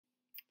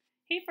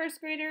Hey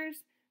first graders!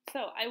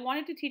 So I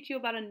wanted to teach you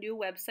about a new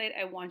website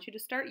I want you to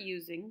start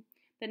using.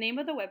 The name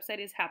of the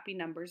website is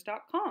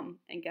happynumbers.com.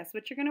 And guess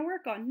what you're going to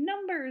work on?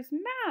 Numbers,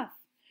 math.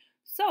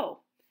 So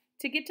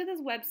to get to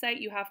this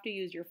website, you have to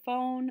use your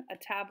phone, a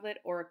tablet,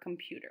 or a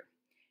computer.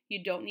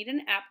 You don't need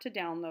an app to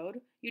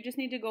download. You just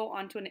need to go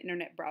onto an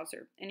internet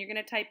browser. And you're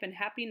going to type in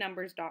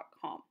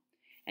happynumbers.com.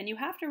 And you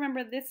have to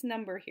remember this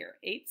number here,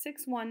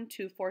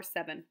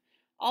 861247.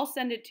 I'll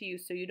send it to you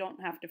so you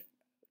don't have to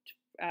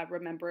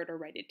remember it or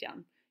write it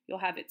down. You'll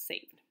have it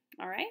saved.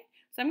 All right,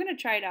 so I'm going to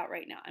try it out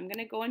right now. I'm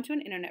going to go into an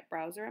internet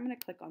browser. I'm going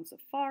to click on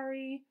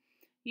Safari.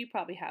 You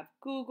probably have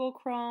Google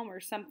Chrome or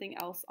something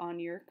else on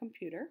your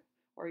computer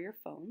or your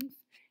phones.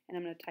 And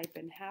I'm going to type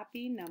in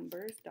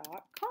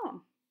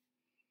happynumbers.com.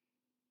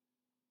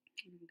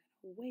 I'm going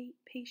to wait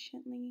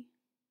patiently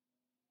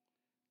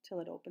till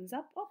it opens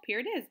up. Oh, here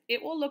it is.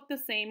 It will look the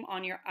same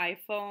on your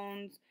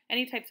iPhones,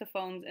 any types of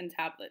phones and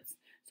tablets.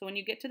 So when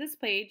you get to this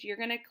page, you're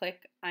going to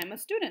click I'm a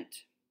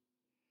student.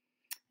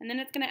 And then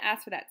it's going to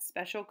ask for that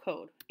special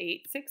code,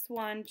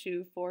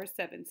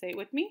 861247. Say it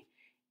with me,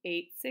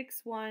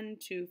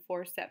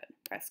 861247.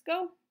 Press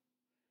go.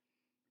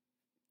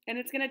 And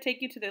it's going to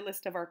take you to the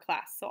list of our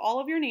class. So all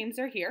of your names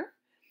are here.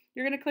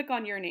 You're going to click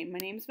on your name. My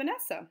name's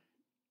Vanessa.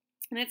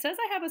 And it says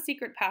I have a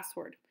secret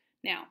password.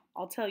 Now,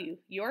 I'll tell you,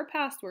 your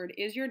password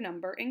is your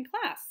number in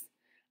class.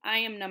 I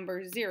am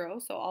number 0,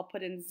 so I'll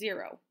put in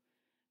 0.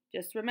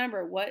 Just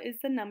remember, what is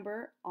the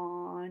number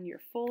on your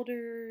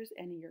folders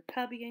and in your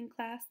cubby in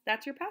class?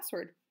 That's your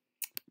password.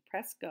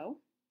 Press go.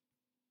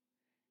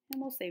 And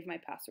we'll save my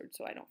password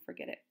so I don't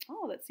forget it.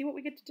 Oh, let's see what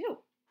we get to do.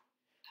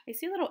 I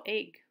see a little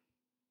egg.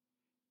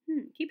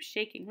 Keep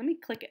shaking. Let me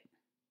click it.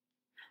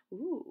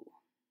 Ooh.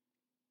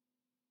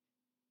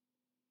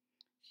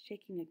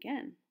 Shaking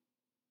again.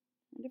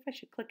 I wonder if I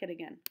should click it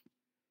again.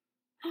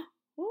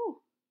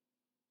 Oh,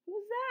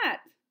 who's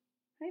that?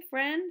 Hi,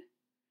 friend.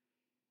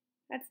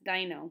 That's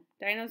Dino.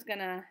 Dino's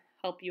gonna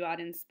help you out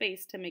in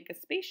space to make a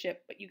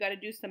spaceship, but you gotta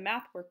do some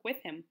math work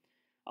with him.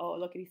 Oh,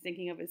 look, he's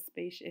thinking of his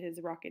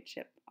his rocket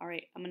ship. All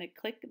right, I'm gonna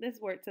click this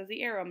where it says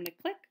the arrow. I'm gonna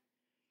click.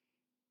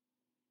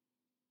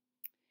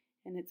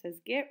 And it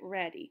says get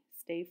ready,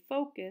 stay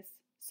focused,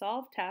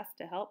 solve tasks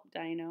to help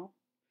Dino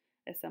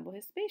assemble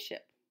his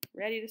spaceship.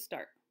 Ready to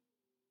start.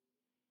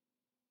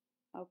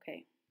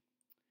 Okay.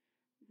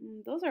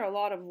 Those are a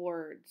lot of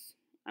words.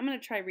 I'm going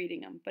to try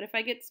reading them, but if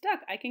I get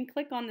stuck, I can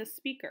click on the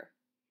speaker.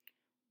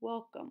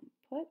 Welcome.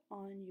 Put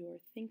on your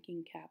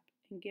thinking cap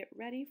and get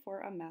ready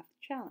for a math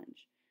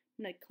challenge.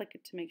 I'm going to click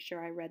it to make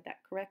sure I read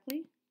that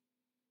correctly.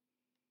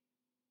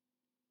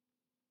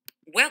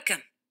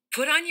 Welcome.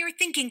 Put on your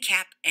thinking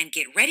cap and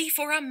get ready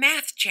for a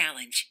math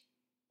challenge.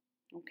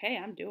 Okay,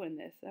 I'm doing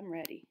this. I'm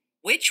ready.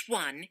 Which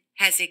one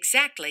has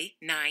exactly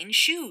 9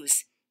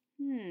 shoes?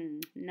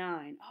 9.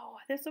 Oh,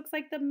 this looks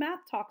like the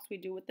math talks we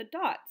do with the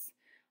dots.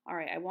 All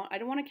right, I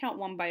don't want to count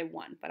one by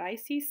one, but I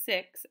see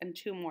 6 and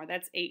 2 more.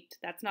 That's 8.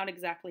 That's not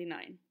exactly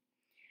 9.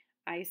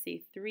 I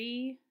see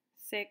 3,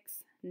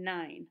 6,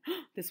 9.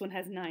 This one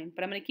has 9,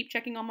 but I'm going to keep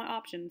checking all my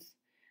options.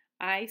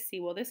 I see,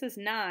 well, this is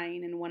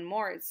 9 and one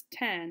more is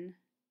 10.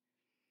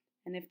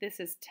 And if this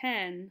is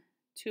 10,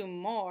 2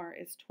 more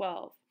is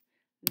 12.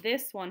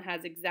 This one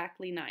has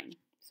exactly 9.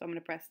 So I'm going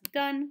to press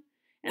done.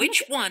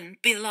 Which one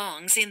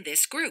belongs in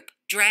this group?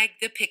 Drag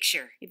the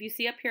picture. If you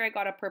see up here, I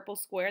got a purple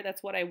square.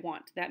 That's what I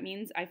want. That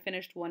means I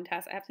finished one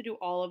task. I have to do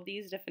all of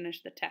these to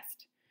finish the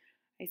test.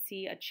 I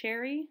see a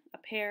cherry, a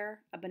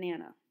pear, a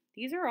banana.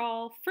 These are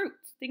all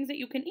fruits, things that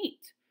you can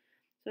eat.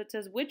 So it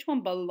says, which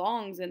one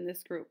belongs in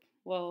this group?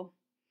 Well,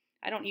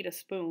 I don't need a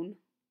spoon.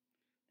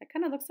 That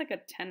kind of looks like a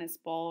tennis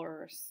ball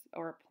or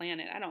a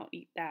planet. I don't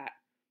eat that.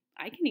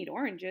 I can eat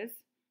oranges.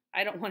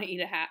 I don't want to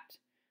eat a hat.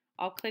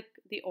 I'll click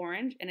the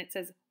orange and it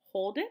says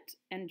hold it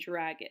and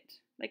drag it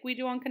like we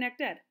do on Connect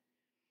Ed.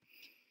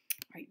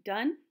 All right,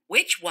 done.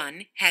 Which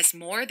one has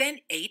more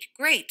than 8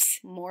 grapes?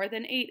 More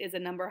than 8 is a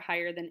number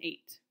higher than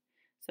 8.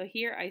 So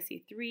here I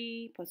see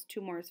 3 plus 2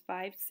 more is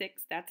 5,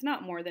 6. That's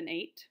not more than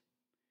 8.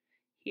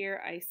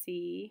 Here I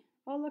see,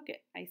 oh look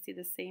it, I see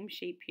the same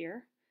shape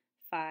here.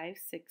 5,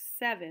 6,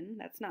 7.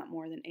 That's not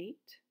more than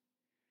 8.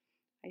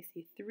 I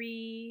see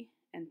 3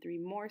 and 3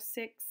 more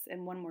 6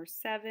 and 1 more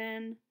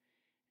 7.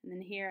 And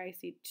then here I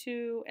see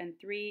 2 and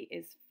 3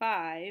 is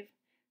 5,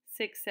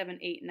 6, 7,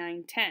 8,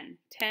 9, 10.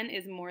 10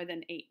 is more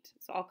than 8.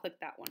 So I'll click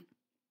that one.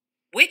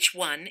 Which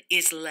one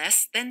is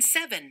less than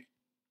 7?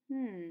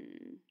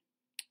 Which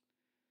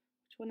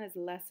one is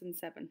less than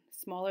 7?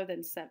 Smaller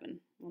than 7.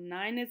 Well,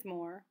 9 is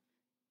more,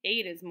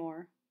 8 is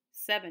more,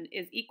 7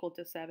 is equal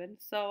to 7.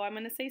 So I'm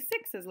going to say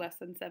 6 is less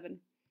than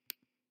 7.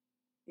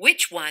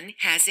 Which one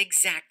has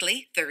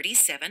exactly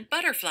 37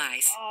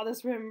 butterflies? Oh,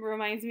 this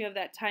reminds me of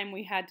that time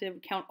we had to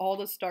count all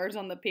the stars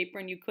on the paper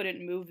and you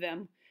couldn't move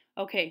them.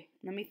 Okay,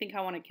 let me think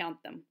how I want to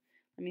count them.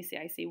 Let me see.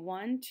 I see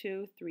 1,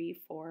 2,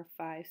 3, 4,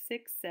 5,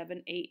 6,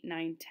 7, 8,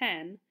 9,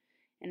 10.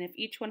 And if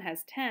each one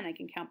has 10, I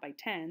can count by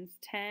tens.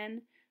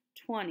 10,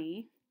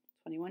 20,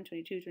 21,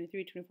 22,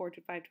 23, 24,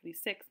 25,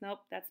 26. Nope,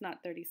 that's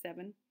not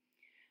 37.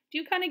 Do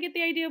you kind of get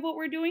the idea of what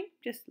we're doing?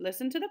 Just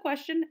listen to the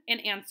question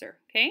and answer,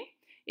 okay?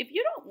 If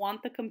you don't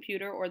want the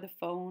computer or the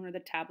phone or the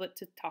tablet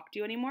to talk to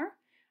you anymore,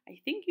 I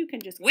think you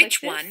can just click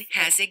Which this. one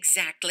has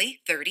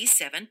exactly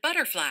 37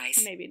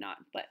 butterflies? Maybe not,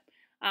 but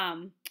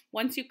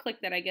once you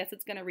click that, I guess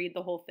it's going to read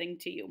the whole thing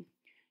to you.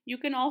 You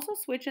can also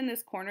switch in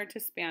this corner to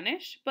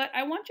Spanish, but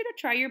I want you to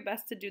try your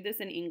best to do this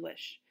in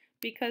English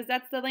because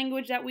that's the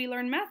language that we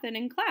learn math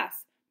in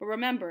class. But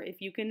remember,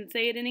 if you can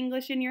say it in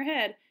English in your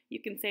head,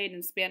 you can say it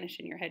in Spanish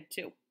in your head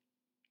too.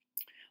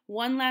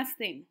 One last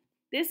thing.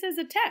 This is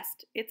a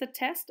test. It's a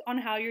test on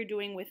how you're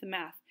doing with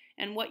math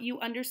and what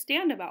you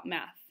understand about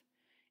math.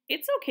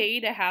 It's okay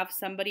to have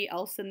somebody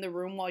else in the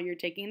room while you're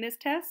taking this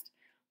test,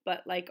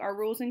 but like our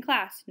rules in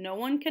class, no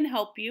one can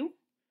help you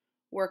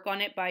work on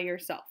it by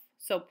yourself.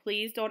 So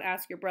please don't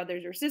ask your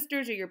brothers or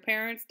sisters or your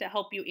parents to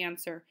help you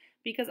answer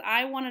because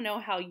I want to know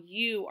how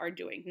you are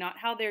doing, not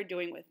how they're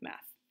doing with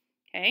math.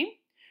 Okay?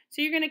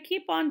 So you're going to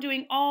keep on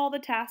doing all the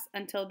tasks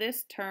until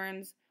this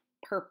turns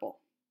purple.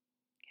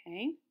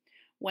 Okay?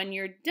 When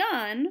you're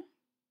done,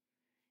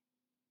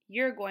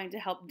 you're going to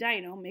help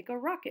Dino make a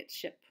rocket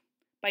ship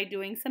by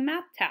doing some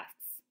math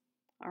tasks.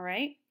 All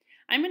right?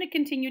 I'm going to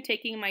continue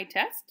taking my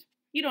test.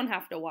 You don't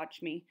have to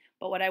watch me,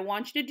 but what I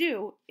want you to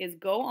do is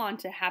go on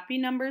to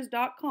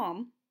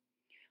happynumbers.com,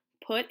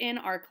 put in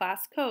our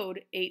class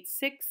code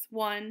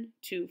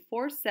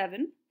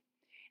 861247,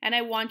 and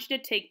I want you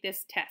to take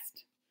this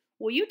test.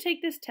 Will you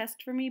take this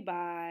test for me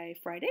by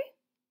Friday?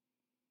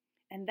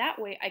 And that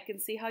way I can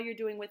see how you're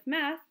doing with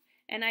math,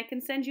 and I can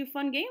send you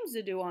fun games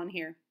to do on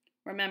here.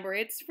 Remember,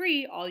 it's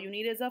free. All you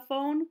need is a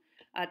phone,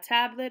 a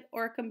tablet,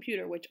 or a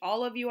computer, which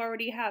all of you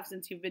already have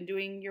since you've been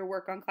doing your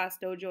work on Class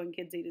Dojo and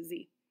Kids A to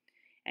Z.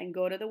 And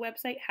go to the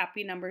website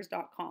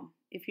happynumbers.com.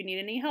 If you need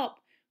any help,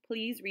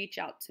 please reach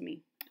out to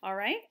me. All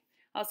right?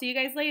 I'll see you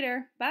guys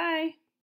later. Bye.